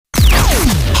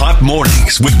Hot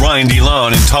Mornings with Brian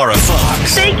DeLon and Tara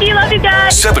Fox. Thank you. Love you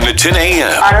guys. 7 to 10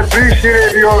 a.m. I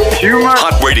appreciate your humor.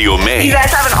 Hot Radio Maine. You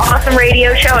guys have an awesome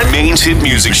radio show. Maine's hit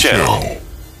music channel.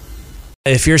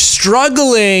 If you're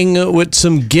struggling with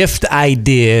some gift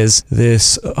ideas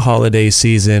this holiday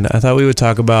season, I thought we would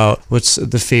talk about what's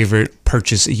the favorite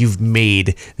purchase you've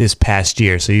made this past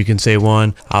year. So you can say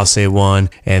one, I'll say one,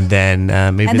 and then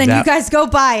maybe you guys go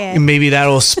buy it. Maybe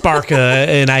that'll spark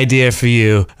an idea for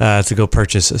you to go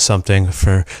purchase something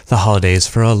for the holidays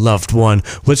for a loved one.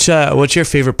 What's your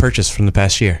favorite purchase from the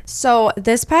past year? So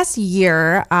this past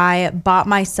year, I bought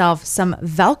myself some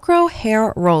Velcro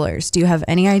hair rollers. Do you have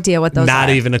any idea what those are? Not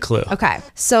even a clue. Okay.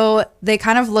 So they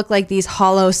kind of look like these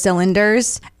hollow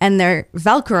cylinders, and they're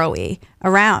Velcro-y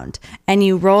around, and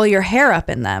you roll your hair up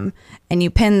in them and you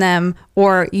pin them,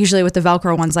 or usually with the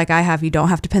Velcro ones like I have, you don't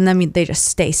have to pin them. They just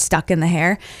stay stuck in the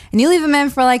hair, and you leave them in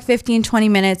for like 15-20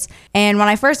 minutes. And when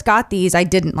I first got these, I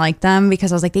didn't like them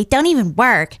because I was like, they don't even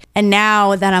work. And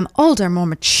now that I'm older, more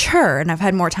mature, and I've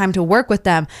had more time to work with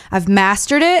them, I've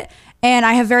mastered it. And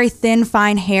I have very thin,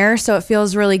 fine hair, so it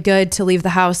feels really good to leave the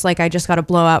house like I just got a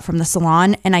blowout from the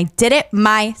salon, and I did it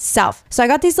myself. So I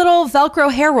got these little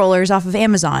Velcro hair rollers off of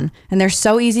Amazon, and they're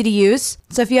so easy to use.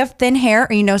 So if you have thin hair,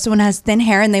 or you know someone has thin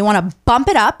hair and they want to bump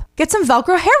it up, get some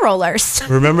Velcro hair rollers.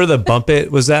 Remember the Bump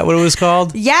It? Was that what it was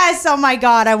called? Yes. Oh my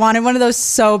God. I wanted one of those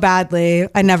so badly.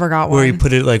 I never got one. Where you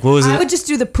put it like, what was it? I would just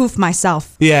do the poof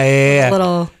myself. Yeah. A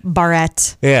little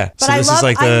barrette. Yeah. But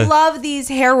I love these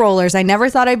hair rollers. I never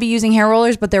thought I'd be using hair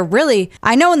rollers, but they're really,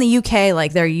 I know in the UK,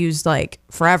 like they're used like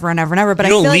forever and ever and ever. But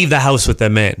you I don't leave the house with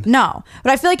them in. No.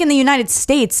 But I feel like in the United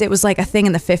States, it was like a thing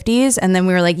in the 50s. And then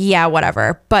we were like, yeah,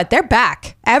 whatever. But they're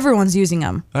back. Everyone's using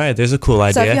them. All right. There's a cool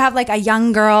idea. So if you have like a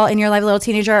young girl in your life, a little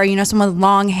teenager, or you know someone with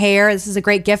long hair, this is a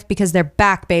great gift because they're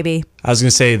back, baby. I was going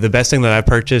to say the best thing that I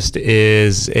purchased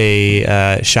is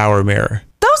a shower mirror.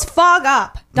 Those fog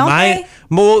up, don't they?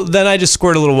 Well, then I just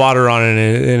squirt a little water on it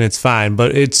and it's fine.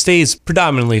 But it stays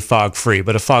predominantly fog free.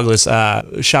 But a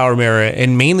fogless shower mirror,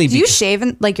 and mainly do you shave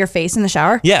like your face in the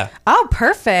shower? Yeah. Oh,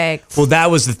 perfect. Well, that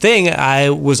was the thing.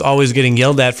 I was always getting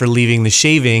yelled at for leaving the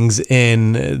shavings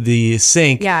in the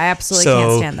sink. Yeah, I absolutely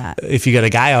can't stand that. If you got a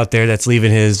guy out there that's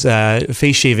leaving his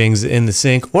face shavings in the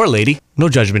sink, or a lady, no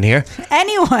judgment here.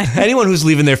 Anyone who's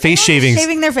leaving their face shavings.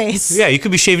 Shaving their face. Yeah, you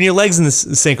could be shaving your legs in the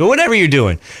sink or whatever you're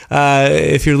doing.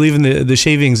 If you're leaving the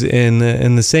shavings in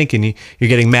the sink and you're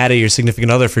getting mad at your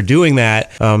significant other for doing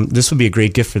that, this would be a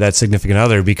great gift for that significant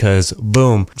other because,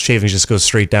 boom, shavings just goes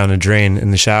straight down the drain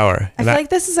in the shower. I feel like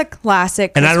this is a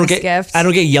classic Christmas gift. I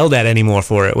don't get yelled at anymore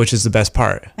for it, which is the best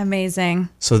part. Amazing.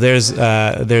 So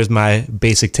there's my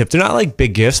basic tip. They're not like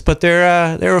big gifts, but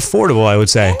they're affordable, I would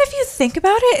say. And if you think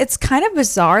about it, it's kind of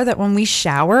bizarre that when we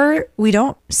shower, we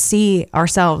don't see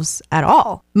ourselves at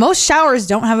all. Most showers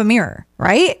don't have a mirror,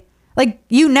 right? Like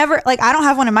you never, like I don't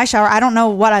have one in my shower. I don't know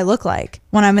what I look like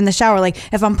when I'm in the shower. Like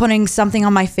if I'm putting something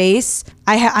on my face,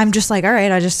 I'm just like, all right,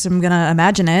 I'm going to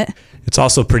imagine it. It's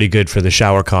also pretty good for the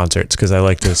shower concerts because I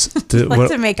like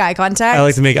to make eye contact. I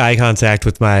like to make eye contact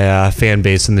with my fan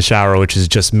base in the shower, which is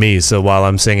just me. So while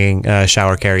I'm singing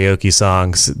shower karaoke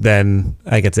songs, then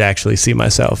I get to actually see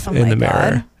myself in the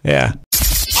mirror. Yeah.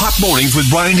 Hot Mornings with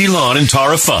Brian DeLon and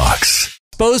Tara Fox.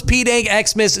 Spo's P-Dank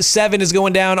Xmas 7 is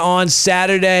going down on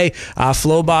Saturday.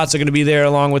 Flowbots are going to be there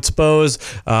along with Spo's.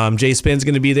 Jay Spin's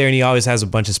going to be there, and he always has a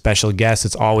bunch of special guests.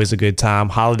 It's always a good time.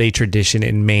 Holiday tradition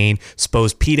in Maine.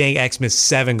 Spo's P-Dank Xmas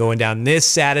 7 going down this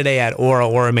Saturday at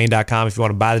oramaine.com if you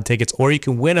want to buy the tickets, or you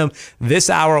can win them this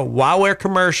hour while we're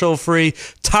commercial free.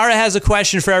 Tara has a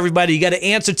question for everybody. You got to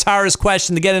answer Tara's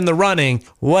question to get in the running.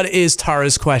 What is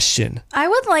Tara's question? I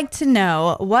would like to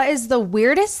know, what is the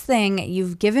weirdest thing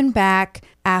you've given back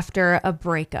after a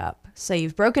breakup? So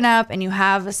you've broken up and you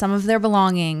have some of their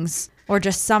belongings or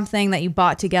just something that you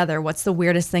bought together. What's the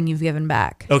weirdest thing you've given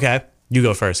back? Okay. You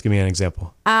go first. Give me an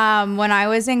example. When I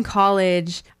was in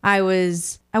college, I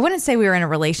wouldn't say we were in a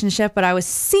relationship, but I was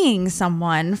seeing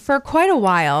someone for quite a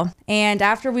while. And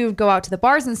after we would go out to the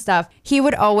bars and stuff, he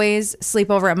would always sleep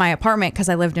over at my apartment because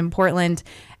I lived in Portland.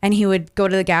 And he would go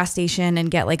to the gas station and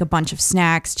get like a bunch of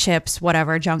snacks, chips,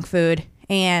 whatever, junk food.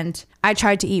 And I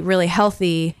tried to eat really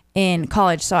healthy in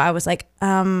college. So I was like,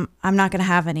 I'm not going to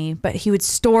have any. But he would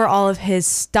store all of his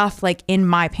stuff like in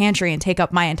my pantry and take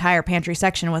up my entire pantry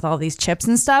section with all these chips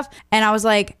and stuff. And I was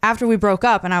like, after we broke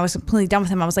up and I was completely done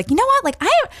with him, I was like, you know what? Like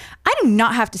I do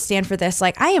not have to stand for this.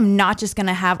 Like I am not just going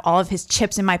to have all of his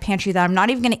chips in my pantry that I'm not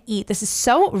even going to eat. This is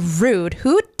so rude.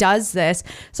 Who does this?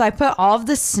 So I put all of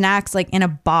the snacks like in a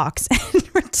box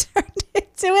and returned it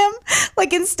to him.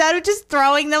 Like, instead of just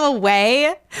throwing them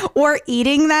away or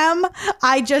eating them,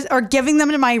 or giving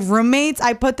them to my roommates,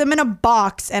 I put them in a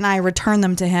box and I returned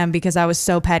them to him because I was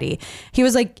so petty. He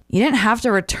was like, you didn't have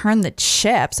to return the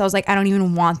chips. I was like, I don't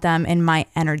even want them in my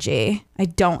energy. I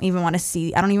don't even want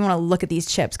to look at these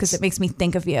chips because it makes me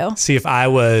think of you. See, if I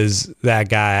was that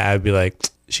guy, I'd be like,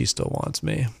 she still wants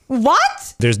me.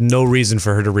 What? There's no reason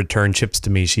for her to return chips to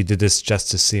me. She did this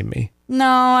just to see me. No,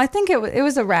 I think it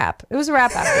was a wrap. It was a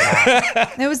wrap after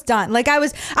that. It was done. Like I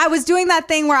was doing that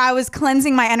thing where I was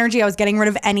cleansing my energy. I was getting rid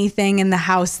of anything in the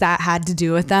house that had to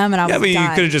do with them, and I was but done.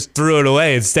 You could have just threw it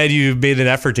away. Instead, you made an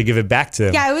effort to give it back to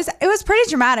him. Yeah, it was pretty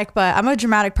dramatic, but I'm a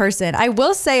dramatic person. I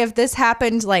will say, if this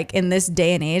happened like in this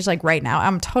day and age, like right now,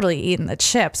 I'm totally eating the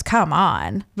chips. Come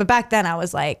on. But back then, I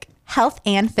was like, health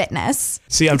and fitness.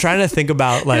 See, I'm trying to think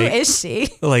about like who is she?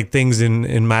 Like things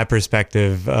in my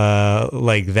perspective,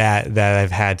 like that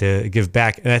I've had to give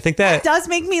back, and I think that does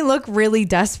make me look really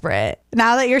desperate.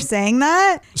 Now that you're saying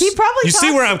that, he probably you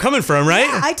see where I'm coming from, right?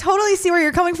 Yeah, I totally see where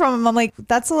you're coming from. I'm like,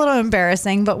 that's a little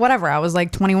embarrassing, but whatever. I was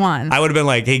like 21. I would have been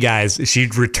like, hey guys,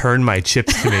 she'd return my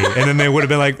chips to me, and then they would have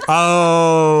been like,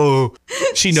 oh,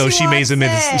 she knows she made a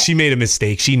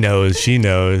mistake. She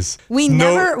knows. We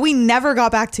never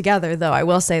got back together, though. I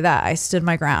will say that I stood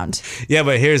my ground. Yeah,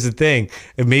 but here's the thing.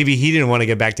 Maybe he didn't want to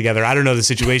get back together. I don't know the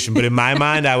situation, but in my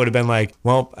mind, I would have been like,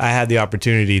 well, I had the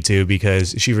opportunity to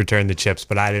because she returned the chips,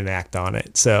 but I didn't act on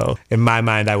it. So in my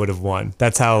mind, I would have won.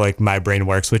 That's how like my brain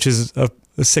works, which is a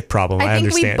sick problem. I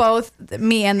understand.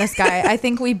 Me and this guy, I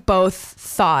think we both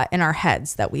thought in our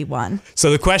heads that we won.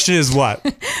 So the question is what?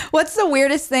 What's the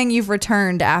weirdest thing you've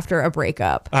returned after a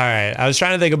breakup? All right. I was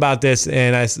trying to think about this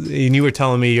and you were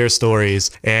telling me your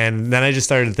stories, and then I just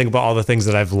started to think about all the things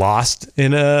that I've lost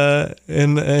in a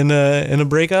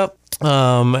breakup.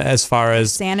 As far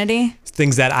as sanity,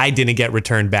 things that I didn't get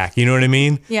returned back. You know what I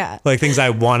mean? Yeah. Like things I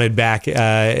wanted back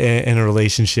in a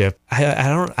relationship.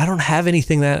 I don't have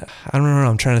anything that, I don't know.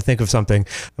 I'm trying to think of something.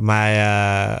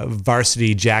 My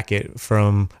varsity jacket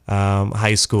from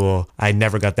high school, I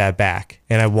never got that back,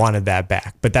 and I wanted that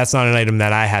back. But that's not an item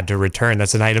that I had to return.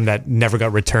 That's an item that never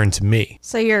got returned to me.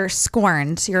 So you're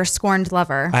scorned. You're a scorned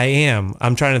lover. I am.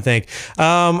 I'm trying to think.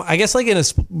 I guess like in a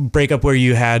breakup where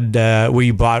you had where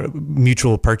you bought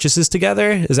mutual purchases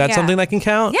together. Is that something that can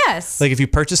count? Yes. Like if you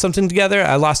purchase something together.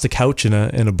 I lost a couch in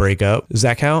a breakup. Does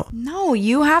that count? No,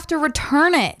 you have to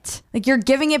return it. Like you're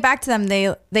giving it back to them.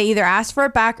 They either ask for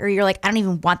it back or you're like, I don't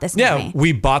even want this. Yeah,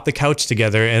 we bought the couch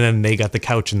together and then they got the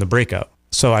couch in the breakup.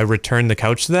 So I returned the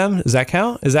couch to them. Does that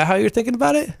count? Is that how you're thinking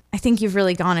about it? I think you've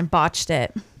really gone and botched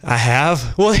it. I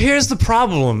have. Well, here's the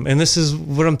problem, and this is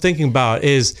what I'm thinking about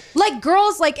is like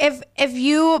girls, like if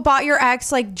you bought your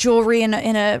ex like jewelry in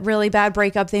a really bad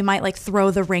breakup, they might like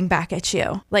throw the ring back at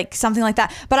you, like something like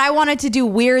that. But I wanted to do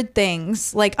weird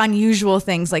things, like unusual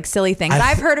things, like silly things.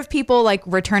 I've heard of people like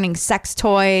returning sex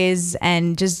toys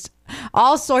and just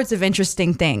all sorts of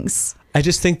interesting things. I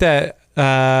just think that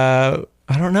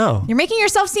I don't know. You're making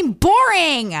yourself seem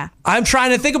boring. I'm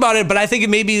trying to think about it, but I think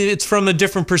maybe it's from a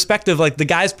different perspective, like the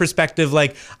guy's perspective.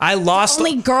 Like I lost.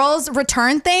 Only girls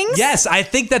return things? Yes, I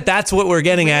think that's what we're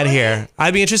getting at here.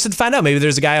 I'd be interested to find out. Maybe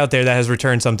there's a guy out there that has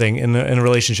returned something in a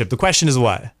relationship. The question is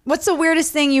what? What's the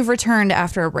weirdest thing you've returned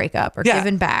after a breakup or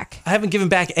given back? I haven't given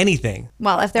back anything.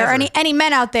 Well, if there are any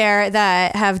men out there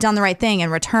that have done the right thing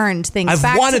and returned things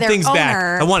back to their owner, I wanted things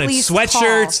back. I wanted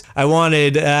sweatshirts. I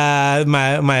wanted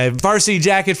my varsity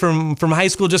jacket from high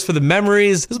school just for the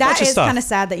memories. There's a bunch of stuff. That is kind of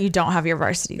sad that you don't have your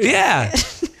varsity jacket. Yeah.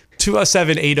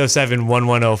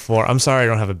 207-807-1104. I'm sorry I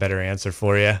don't have a better answer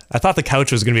for you. I thought the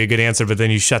couch was going to be a good answer, but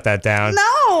then you shut that down.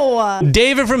 No.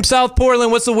 David from South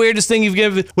Portland, what's the weirdest thing you've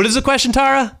given? What is the question,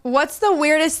 Tara? What's the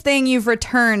weirdest thing you've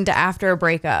returned after a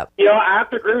breakup? You know, I have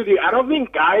to agree with you. I don't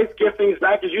think guys give things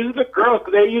back. It's usually the girls,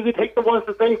 because they usually take the ones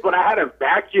to things, but I had a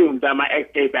vacuum that my ex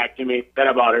gave back to me that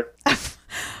I bought her.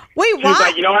 Wait, she was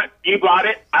like, you know what? You bought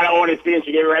it. I don't want to see it. And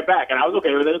she gave it right back. And I was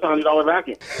okay with it. It's a $100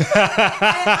 vacuum.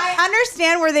 I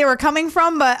understand where they were coming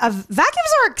from, but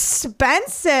vacuums are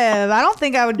expensive. I don't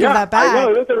think I would give that back. I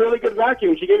know. It was a really good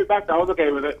vacuum. She gave it back. I was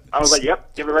okay with it. I was like,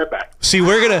 yep, give it right back. See,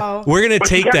 we're gonna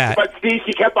take that. But see,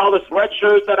 she kept all the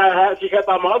sweatshirts that I had. She kept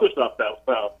all my other stuff, though.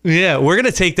 So. Yeah, we're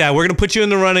gonna take that. We're gonna put you in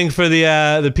the running for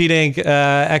the Pete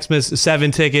Inc. Xmas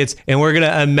 7 tickets, and we're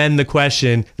gonna amend the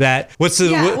question that what's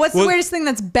the weirdest thing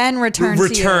that's been returned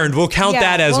to you? We'll count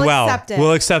that as well. Accept it.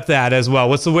 We'll accept that as well.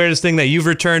 What's the weirdest thing that you've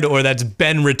returned or that's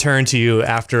been returned to you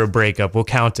after a breakup? We'll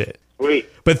count it. Sweet.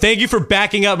 But thank you for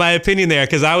backing up my opinion there,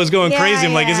 because I was going crazy.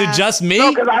 I'm like, is it just me?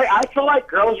 No, because I feel like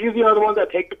girls usually are the ones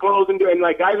that take the clothes and do it. And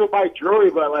like guys will buy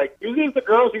jewelry, but like usually it's the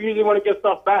girls who usually want to get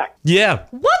stuff back. Yeah.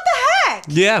 What the back.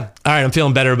 Yeah. All right, I'm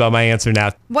feeling better about my answer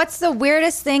now. What's the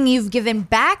weirdest thing you've given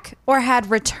back or had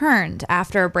returned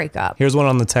after a breakup? Here's one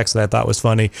on the text that I thought was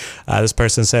funny. This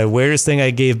person said, weirdest thing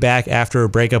I gave back after a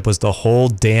breakup was the whole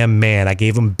damn man. I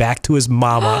gave him back to his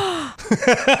mama.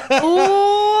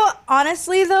 Ooh,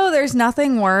 honestly, though, there's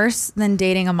nothing worse than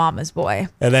dating a mama's boy.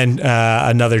 And then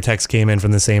another text came in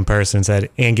from the same person and said,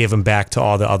 and gave him back to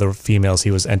all the other females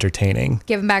he was entertaining.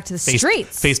 Give him back to the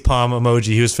streets. Face palm emoji.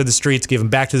 He was for the streets. Give him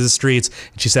back to the streets.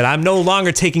 And she said, I'm no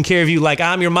longer taking care of you like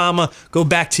I'm your mama. Go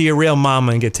back to your real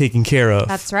mama and get taken care of.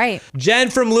 That's right. Jen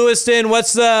from Lewiston,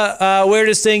 what's the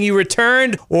weirdest thing you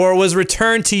returned or was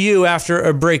returned to you after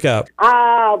a breakup?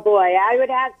 Oh, boy. I would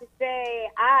have to say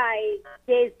I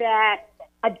gave back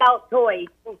adult toys.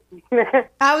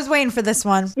 I was waiting for this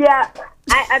one. Yeah.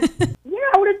 I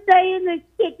what I'm saying? You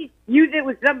can't just use it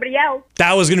with somebody else.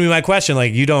 That was going to be my question.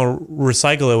 Like, you don't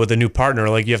recycle it with a new partner.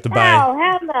 Like, you have to buy. No,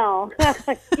 hell no.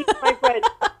 Keep my friend.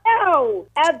 No,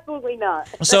 absolutely not.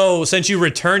 So, since you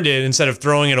returned it instead of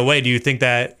throwing it away, do you think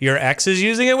that your ex is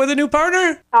using it with a new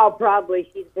partner? Oh, probably.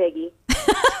 She's piggy.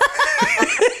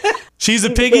 She's a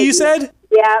piggy, you said?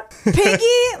 Yeah. Piggy?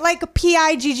 Like a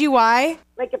Piggy?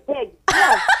 Like a pig.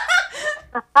 Yeah.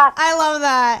 I love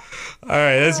that. All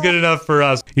right, that's good enough for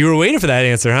us. You were waiting for that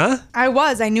answer, huh? I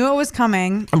was. I knew it was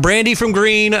coming. Brandy from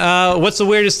Green, what's the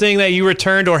weirdest thing that you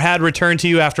returned or had returned to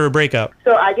you after a breakup?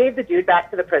 So I gave the dude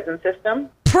back to the prison system.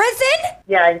 Prison?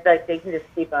 Yeah, they can just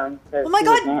keep him. Oh my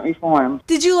God. Not reform.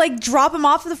 Did you like drop him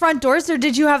off at the front doors or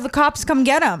did you have the cops come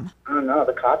get him? I don't know.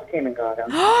 The cops came and got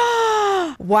him.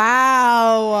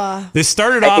 Wow. This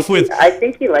started off with... I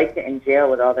think he liked it in jail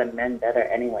with all the men better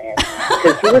anyway.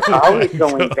 Because he was always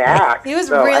going back. He was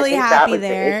so really I think happy that was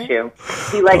there. The issue.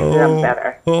 He liked them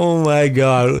better. Oh my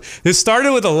God. This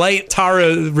started with a light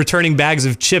Tara returning bags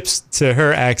of chips to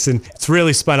her ex, and it's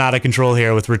really spun out of control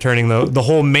here with returning the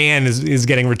whole man is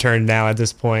getting returned now at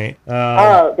this point.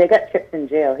 Oh, they got chips in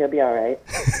jail. He'll be all right.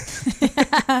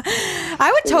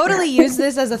 I would totally use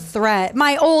this as a threat.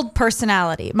 My old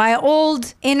personality, my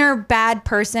old inner bad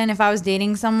person, if I was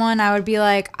dating someone, I would be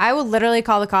like, I will literally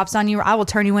call the cops on you. I will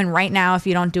turn you in right now if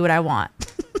you don't do what I want.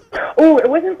 Oh, it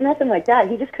wasn't nothing like that.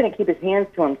 He just couldn't keep his hands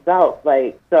to himself.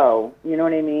 Like, so, you know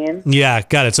what I mean? Yeah,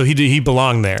 got it. So he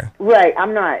belonged there. Right.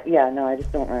 I'm not. Yeah, no, I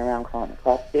just don't run around calling the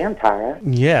cops. Damn, Tara.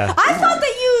 Yeah. I thought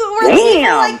that you were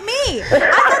evil like me. I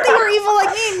thought they were evil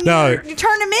like me. And No. you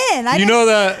turned him in.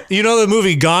 You know the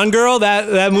movie Gone Girl?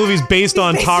 That movie's based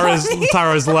on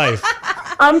Tara's life.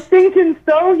 I'm thinking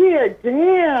so here.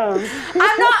 Damn.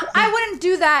 I wouldn't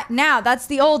do that now. That's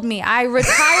the old me. I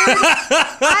retired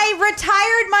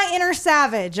my inner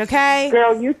savage, okay?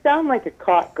 Girl, you sound like a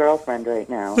caught girlfriend right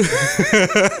now.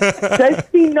 Does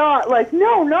she not? Like,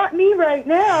 no, not me right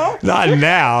now. Not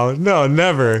now. No,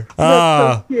 never.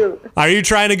 That's so cute. Are you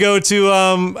trying to go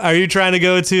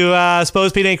to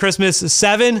Suppose Pete Ain't Christmas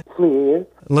 7? Please.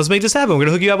 Let's make this happen. We're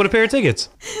gonna hook you up with a pair of tickets.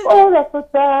 Oh, that's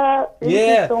what's up. Thank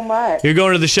Yeah. you so much. You're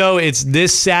going to the show. It's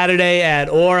this Saturday at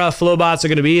Aura. Flowbots are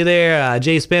going to be there.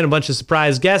 Jay Spin, a bunch of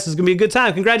surprise guests. It's going to be a good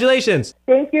time. Congratulations.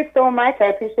 Thank you so much. I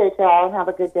appreciate y'all and have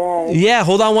a good day. Yeah,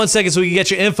 hold on one second so we can get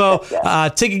your info.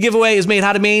 Ticket giveaway is made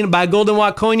how to Maine by Golden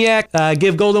Watt Cognac.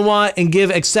 Give Golden Watt and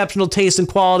give exceptional taste and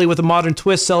quality with a modern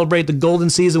twist. Celebrate the golden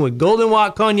season with Golden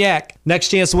Watt Cognac. Next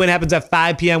chance to win happens at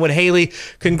 5 p.m. with Haley.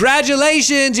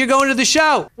 Congratulations. You're going to the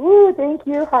show. Ooh, thank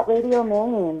you. Hot Radio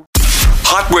Maine.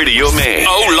 Hot Radio Maine.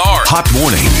 Oh, Lord. Hot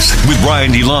Mornings with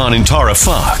Brian DeLon and Tara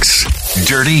Fox.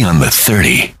 Dirty on the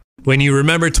 30. When you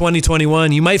remember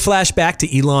 2021, you might flash back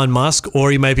to Elon Musk,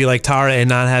 or you might be like Tara and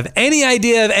not have any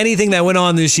idea of anything that went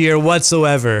on this year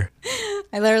whatsoever.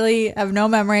 I literally have no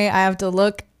memory. I have to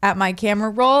look at my camera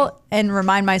roll and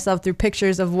remind myself through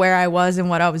pictures of where I was and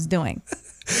what I was doing.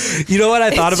 You know what I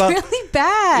thought about? It's really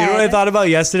bad. You know what I thought about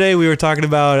yesterday? We were talking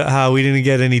about how we didn't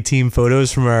get any team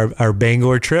photos from our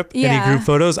Bangor trip, any Yeah. group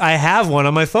photos. I have one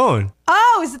on my phone.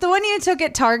 Oh, is it the one you took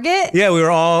at Target? Yeah, we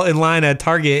were all in line at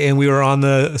Target and we were on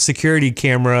the security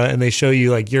camera and they show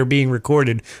you like you're being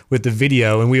recorded with the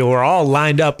video and we were all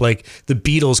lined up like the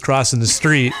Beatles crossing the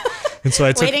street. And so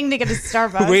I took Waiting to get to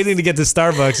Starbucks. waiting to get to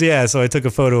Starbucks. Yeah, so I took a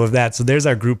photo of that. So there's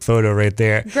our group photo right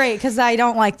there. Great, because I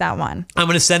don't like that one. I'm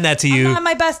going to send that to you. not in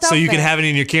my best so you can outfit. have it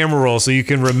in your camera roll so you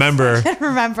can remember.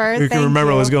 Remember. You can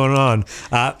remember what's going on.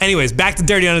 Anyways, back to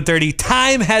Dirty on the 30.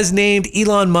 Time has named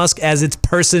Elon Musk as its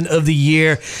person of the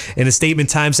year. In a statement,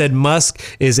 Time said Musk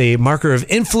is a marker of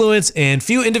influence, and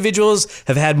few individuals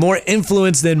have had more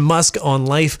influence than Musk on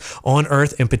life on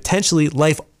Earth and potentially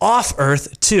life off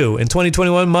Earth too. In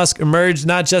 2021, Musk emerged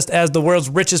not just as the world's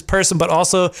richest person, but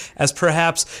also as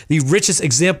perhaps the richest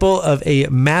example of a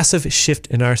massive shift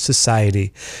in our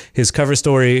society. His cover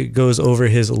story goes over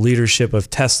his leadership of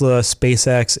Tesla,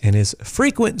 SpaceX, and his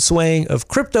frequent swaying of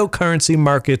cryptocurrency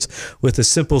markets with a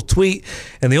simple tweet.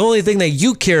 And the only thing that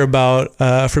you care about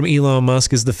from Elon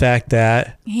Musk is the fact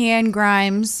that he and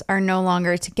Grimes are no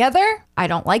longer together. I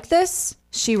don't like this.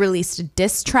 She released a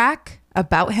diss track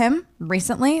about him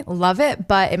recently. Love it,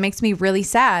 but it makes me really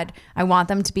sad. I want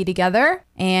them to be together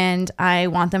and I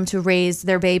want them to raise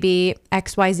their baby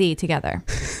XYZ together.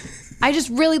 I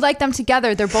just really like them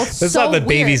together. They're both That's so not the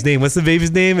baby's name. What's the baby's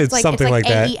name? It's something like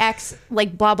that. AEX,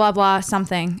 like blah, blah, blah,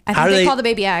 something. I think they call the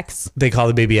baby X. They call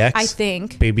the baby X? I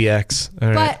think. Baby X. All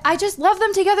right. But I just love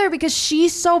them together because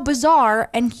she's so bizarre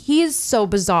and he's so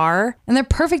bizarre and they're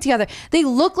perfect together. They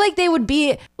look like they would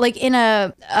be like in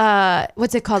a,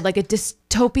 what's it called? Like a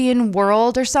dystopian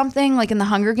world or something, like in the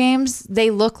Hunger Games. They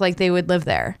look like they would live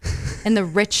there in the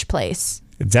rich place.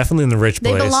 Definitely in the rich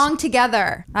place. They belong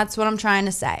together. That's what I'm trying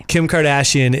to say. Kim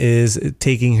Kardashian is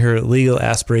taking her legal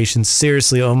aspirations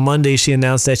seriously. On Monday, she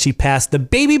announced that she passed the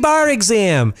baby bar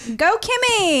exam. Go,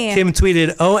 Kimmy. Kim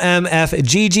tweeted,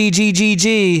 OMFGGGGG.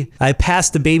 I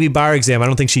passed the baby bar exam. I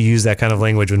don't think she used that kind of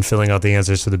language when filling out the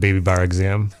answers for the baby bar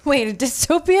exam. Wait, a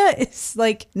dystopia is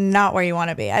like not where you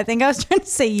want to be. I think I was trying to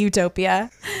say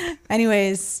utopia.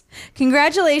 Anyways,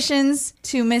 congratulations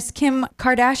to Miss Kim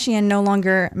Kardashian, no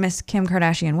longer Miss Kim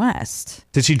Kardashian West.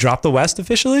 Did she drop the West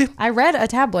officially? I read a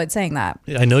tabloid saying that.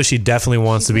 I know she definitely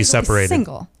wants to be separated.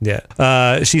 Single.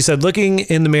 Yeah. She said, looking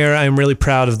in the mirror, I'm really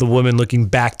proud of the woman looking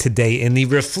back today. In the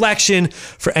reflection,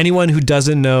 for anyone who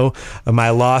doesn't know my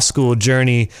law school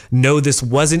journey, know this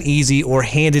wasn't easy or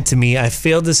handed to me. I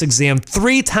failed this exam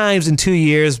 3 times in 2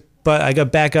 years, but I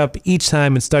got back up each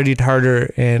time and studied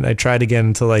harder, and I tried again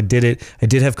until I did it. I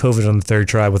did have COVID on the 3rd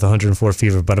try with 104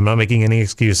 fever, but I'm not making any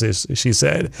excuses, she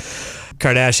said.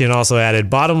 Kardashian also added,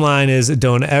 bottom line is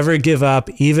don't ever give up,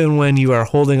 even when you are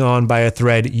holding on by a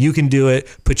thread. You can do it.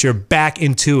 Put your back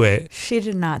into it. She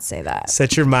did not say that.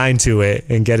 Set your mind to it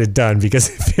and get it done because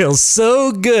it feels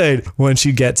so good once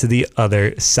you get to the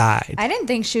other side. I didn't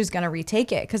think she was going to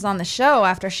retake it because on the show,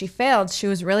 after she failed, she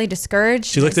was really discouraged.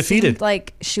 She looked defeated.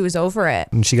 Like she was over it.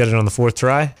 And she got it on the 4th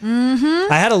try?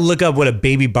 Mm-hmm. I had to look up what a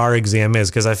baby bar exam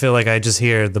is because I feel like I just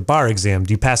hear the bar exam.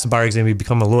 Do you pass the bar exam, you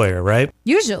become a lawyer, right?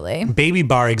 Usually. Baby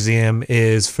bar exam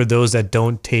is for those that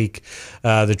don't take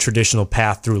the traditional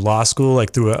path through law school,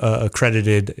 like through a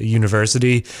accredited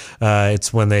university.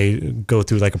 It's when they go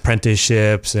through like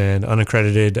apprenticeships and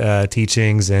unaccredited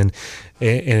teachings, and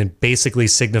it basically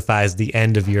signifies the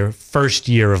end of your first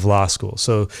year of law school.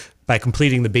 So by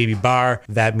completing the baby bar,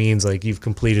 that means like you've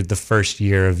completed the first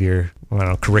year of your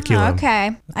curriculum. Oh,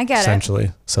 okay, I get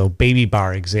essentially. So baby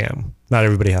bar exam. Not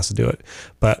everybody has to do it,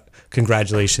 but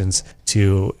congratulations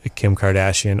to Kim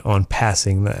Kardashian on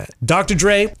passing that. Dr.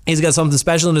 Dre, he's got something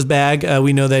special in his bag.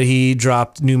 We know that he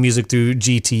dropped new music through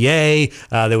GTA.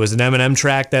 There was an Eminem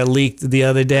track that leaked the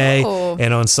other day. Oh.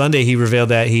 And on Sunday, he revealed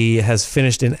that he has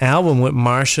finished an album with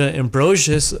Marsha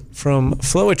Ambrosius from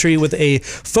Flowetry with a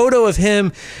photo of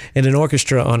him and an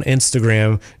orchestra on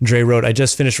Instagram. Dre wrote, I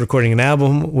just finished recording an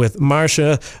album with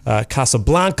Marsha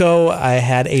Casablanco. I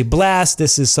had a blast.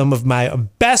 This is some of my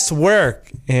best work.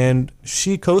 And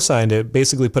she co-signed it,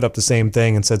 basically put up the same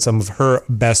thing and said some of her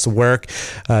best work.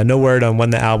 No word on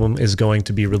when the album is going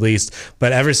to be released.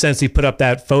 But ever since he put up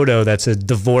that photo that's a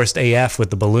divorced AF with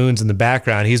the balloons in the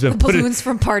background, he's been balloons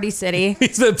from Party City.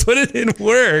 He's been putting in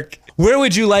work. Where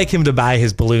would you like him to buy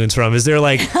his balloons from? Is there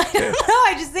like... I don't know.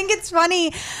 I just think it's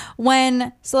funny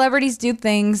when celebrities do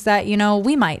things that, you know,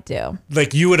 we might do.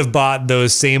 Like you would have bought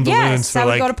those same balloons for I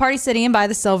would like... go to Party City and buy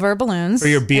the silver balloons. For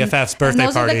your BFF's birthday and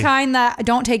those party. Are the kind that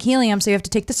don't take helium, so you have to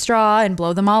take the straw and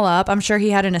blow them all up. I'm sure he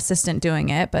had an assistant doing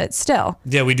it, but still.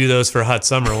 Yeah, we do those for Hot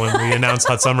Summer. When we announce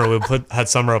Hot Summer, we put Hot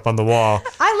Summer up on the wall.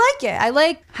 I like it. I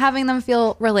like having them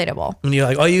feel relatable. And you're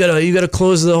like, oh, you gotta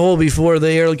close the hole before the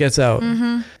air gets out.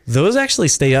 Mm-hmm. Those actually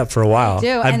stay up for a while. They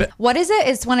do. And what is it?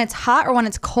 It's when it's hot or when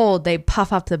it's cold, they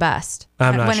puff up the best.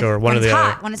 I'm not sure. One or the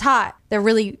other. When it's hot, they're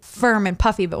really firm and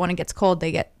puffy, but when it gets cold,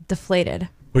 they get deflated.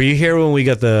 Were you here when we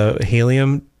got the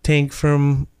helium tank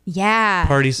from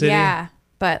Party City? Yeah,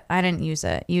 but I didn't use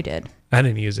it. You did. I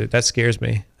didn't use it. That scares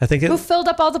me. I think Who filled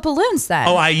up all the balloons then?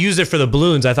 Oh, I used it for the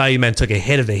balloons. I thought you meant took a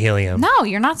hit of the helium. No,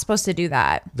 you're not supposed to do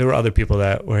that. There were other people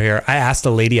that were here. I asked a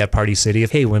lady at Party City,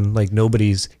 hey, when like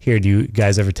nobody's here, do you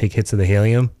guys ever take hits of the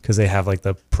helium? Because they have like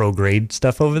the pro grade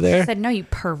stuff over there. I said, no, you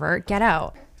pervert. Get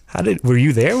out. Were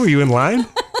you there? Were you in line?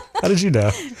 How did you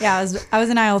know? Yeah, I was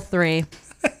in aisle 3.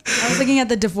 I was looking at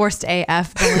the divorced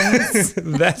AF balloons.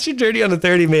 That's your Dirty on the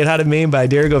 30 made out of Maine by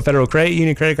Derigo Federal Credit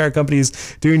Union. Credit card companies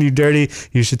doing you dirty.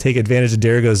 You should take advantage of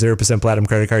Derigo's 0% platinum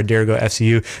credit card, Derigo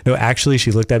FCU. No, actually,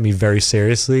 she looked at me very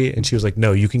seriously and she was like,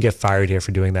 no, you can get fired here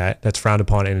for doing that. That's frowned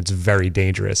upon and it's very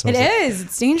dangerous. It is.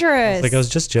 It's dangerous. Like, I was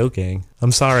just joking.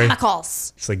 I'm sorry.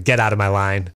 Calls. She's like, get out of my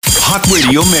line. Hot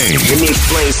Radio Maine. Let me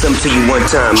explain something to you one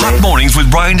time, Hot man. Mornings with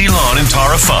Brian DeLon and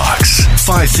Tara Fox.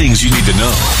 5 things you need to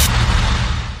know.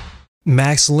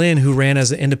 Max Lynn, who ran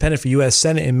as an independent for U.S.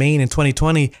 Senate in Maine in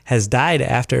 2020, has died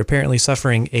after apparently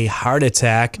suffering a heart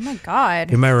attack. Oh my God.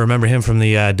 You might remember him from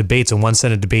the debates. In one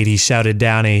Senate debate, he shouted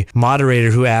down a moderator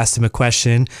who asked him a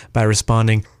question by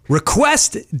responding,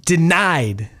 "Request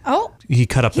denied." Oh. He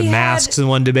cut up the masks in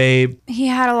one debate. He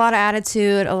had a lot of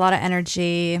attitude, a lot of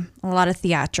energy, a lot of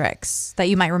theatrics that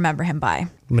you might remember him by.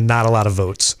 But not a lot of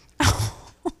votes.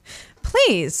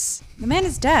 Please. The man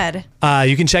is dead.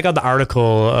 You can check out the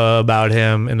article about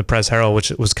him in the Press Herald,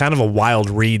 which was kind of a wild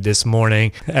read this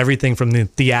morning. Everything from the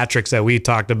theatrics that we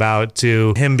talked about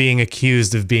to him being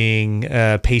accused of being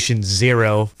patient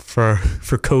zero for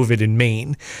COVID in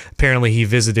Maine. Apparently, he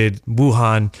visited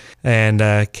Wuhan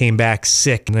and came back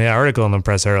sick. And the article in the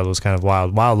Press Herald was kind of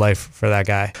wild. Wildlife for that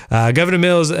guy. Governor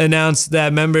Mills announced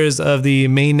that members of the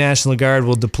Maine National Guard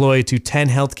will deploy to 10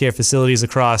 healthcare facilities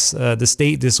across the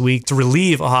state this week to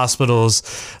relieve hospitals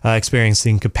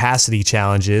experiencing capacity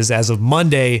challenges. As of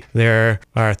Monday, there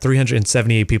are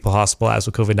 378 people hospitalized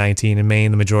with COVID-19 in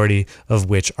Maine, the majority of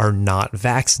which are not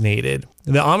vaccinated.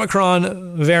 The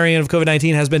Omicron variant of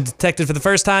COVID-19 has been detected for the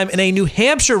first time in a New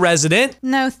Hampshire resident.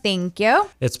 No, thank you.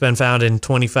 It's been found in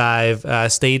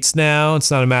 25 states now.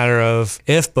 It's not a matter of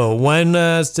if, but when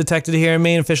it's detected here in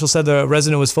Maine. Officials said the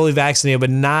resident was fully vaccinated, but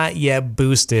not yet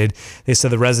boosted. They said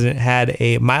the resident had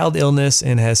a mild illness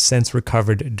and has since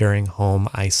recovered during home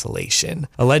isolation.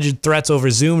 Alleged threats over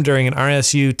Zoom during an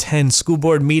RSU 10 school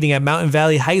board meeting at Mountain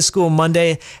Valley High School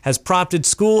Monday has prompted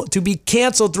school to be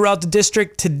canceled throughout the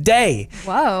district today.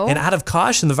 Whoa. And out of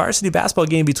caution, the varsity basketball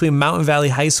game between Mountain Valley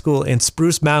High School and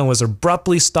Spruce Mountain was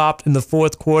abruptly stopped in the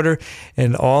fourth quarter,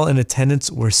 and all in attendance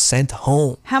were sent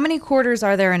home. How many quarters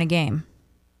are there in a game?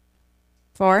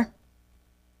 4?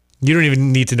 You don't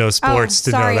even need to know sports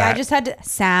to know that. Sorry, I just had to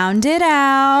sound it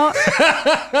out.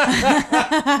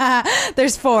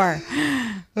 There's 4.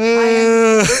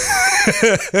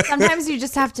 Sometimes you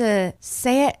just have to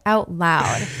say it out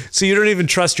loud. So you don't even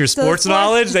trust your sports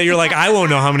knowledge that you're like, I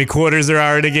won't know how many quarters there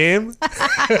are in a game?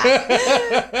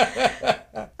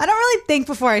 I don't really think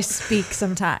before I speak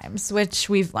sometimes, which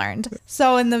we've learned.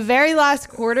 So in the very last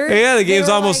quarter, yeah, the game's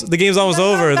almost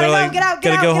over. They're like,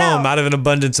 gotta go home out of an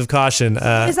abundance of caution. What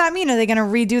does that mean? Are they going to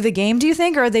redo the game, do you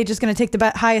think, or are they just going to take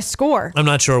the highest score? I'm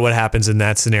not sure what happens in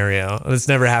that scenario. It's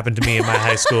never happened to me in my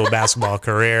high school basketball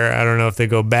career. I don't know if they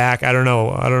go back. I don't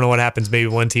know what happens. Maybe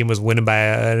one team was winning by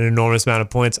an enormous amount of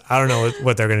points. I don't know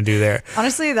what they're going to do there.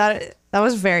 Honestly, that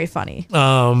was very funny.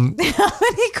 How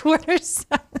many quarters?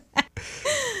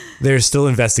 They're still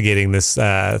investigating this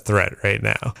threat right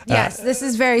now. Yes, this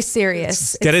is very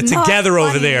serious. Get it together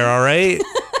over there, all right?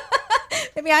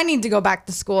 Maybe I need to go back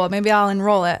to school. Maybe I'll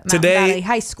enroll at Mountain Valley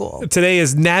High School. Today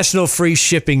is National Free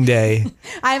Shipping Day.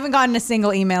 I haven't gotten a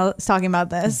single email talking about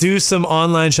this. Do some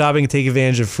online shopping and take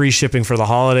advantage of free shipping for the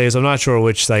holidays. I'm not sure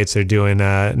which sites are doing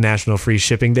National Free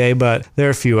Shipping Day, but there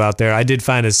are a few out there. I did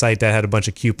find a site that had a bunch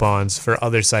of coupons for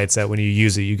other sites that when you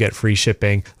use it, you get free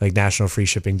shipping, like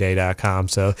nationalfreeshippingday.com.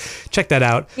 So check that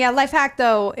out. Yeah, life hack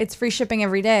though, it's free shipping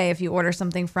every day if you order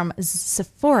something from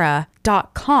Sephora.com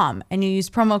and you use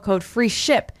promo code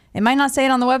FREESHIP. It might not say it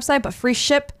on the website, but free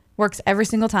ship works every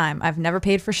single time. I've never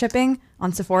paid for shipping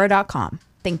on Sephora.com.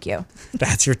 Thank you.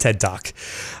 That's your TED Talk.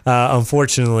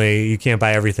 Unfortunately, you can't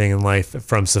buy everything in life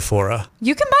from Sephora.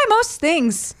 You can buy most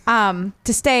things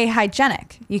to stay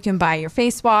hygienic. You can buy your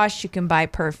face wash. You can buy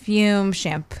perfume,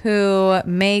 shampoo,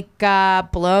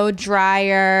 makeup, blow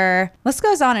dryer. List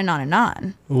goes on and on and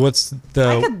on.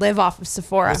 I could live off of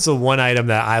Sephora. What's the one item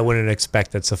that I wouldn't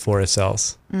expect that Sephora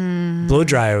sells? Blow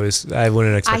dryer I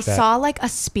wouldn't expect that. I saw like a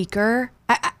speaker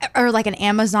or like an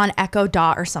Amazon Echo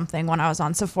Dot or something when I was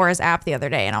on Sephora's app the other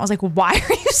day. And I was like, why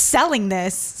are you selling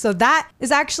this? So that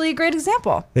is actually a great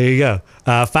example. There you go.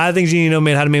 5 things you need to know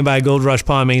made how to made by Gold Rush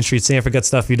Pawn, Main Street, Sanford. Got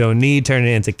stuff you don't need, turn it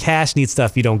into cash. Need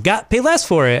stuff you don't got, pay less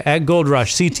for it at Gold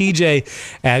Rush. See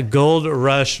TJ at Gold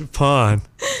Rush Pawn.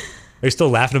 Are you still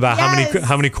laughing about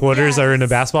how many quarters are in a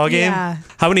basketball game? Yeah.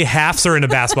 How many halves are in a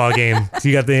basketball game? Do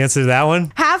you got the answer to that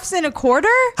one? Halves in a quarter?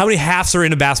 How many halves are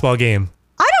in a basketball game?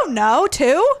 I don't know.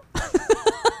 2?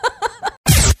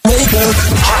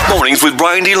 Hot Mornings with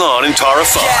Brian DeLon and Tara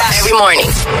Fox. Every morning.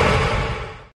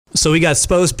 So we got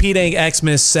Spo's P-Dank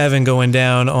Xmas 7 going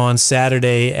down on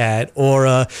Saturday at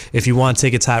Aura. If you want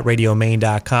tickets,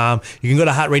 hotradiomaine.com. You can go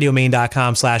to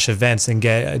hotradiomaine.com/events and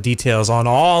get details on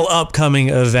all upcoming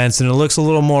events. And it looks a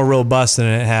little more robust than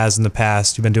it has in the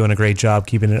past. You've been doing a great job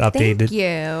keeping it updated. Thank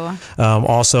you.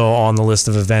 Also on the list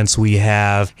of events, we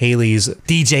have Haley's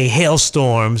DJ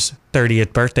Hailstorms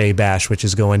 30th birthday bash, which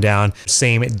is going down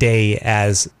same day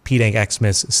as P-Dank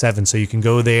Xmas 7. So you can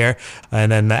go there,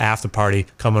 and then the after party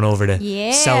coming over to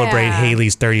celebrate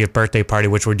Haley's 30th birthday party,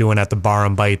 which we're doing at the Bar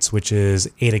and Bites, which is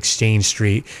 8 Exchange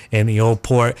Street in the Old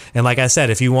Port. And like I said,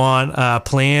 if you want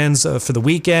plans for the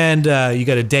weekend, you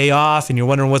got a day off and you're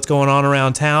wondering what's going on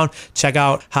around town, check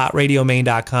out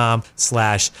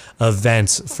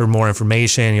hotradiomaine.com/events for more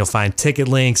information. You'll find ticket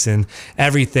links and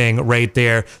everything right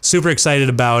there. Super excited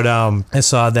about I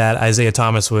saw that Isaiah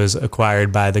Thomas was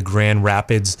acquired by the Grand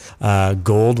Rapids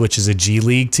Gold, which is a G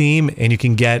League team, and you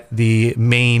can get the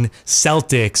Maine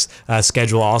Celtics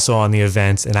schedule also on the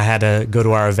events. And I had to go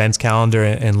to our events calendar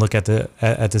and look at the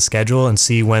schedule and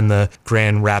see when the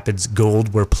Grand Rapids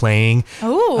Gold were playing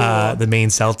the Maine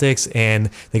Celtics,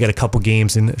 and they got a couple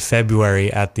games in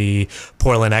February at the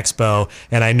Portland Expo.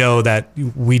 And I know that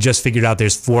we just figured out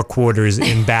there's 4 quarters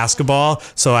in basketball,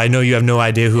 so I know you have no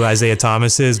idea who Isaiah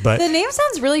Thomas is, but The name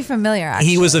sounds really familiar, actually.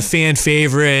 he was a fan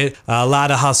favorite, a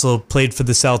lot of hustle, played for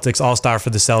the Celtics, all-star for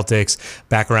the Celtics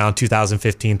back around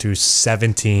 2015 through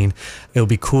 17. It'll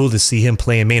be cool to see him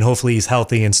play in Maine. Hopefully he's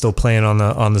healthy and still playing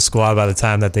on the squad by the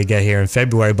time that they get here in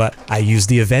February. But I used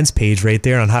the events page right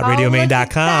there on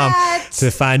hotradiomaine.com to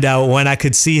find out when I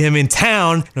could see him in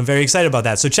town. And I'm very excited about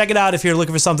that. So check it out if you're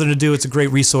looking for something to do. It's a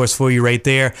great resource for you right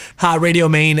there.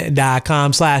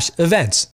 hotradiomaine.com/events.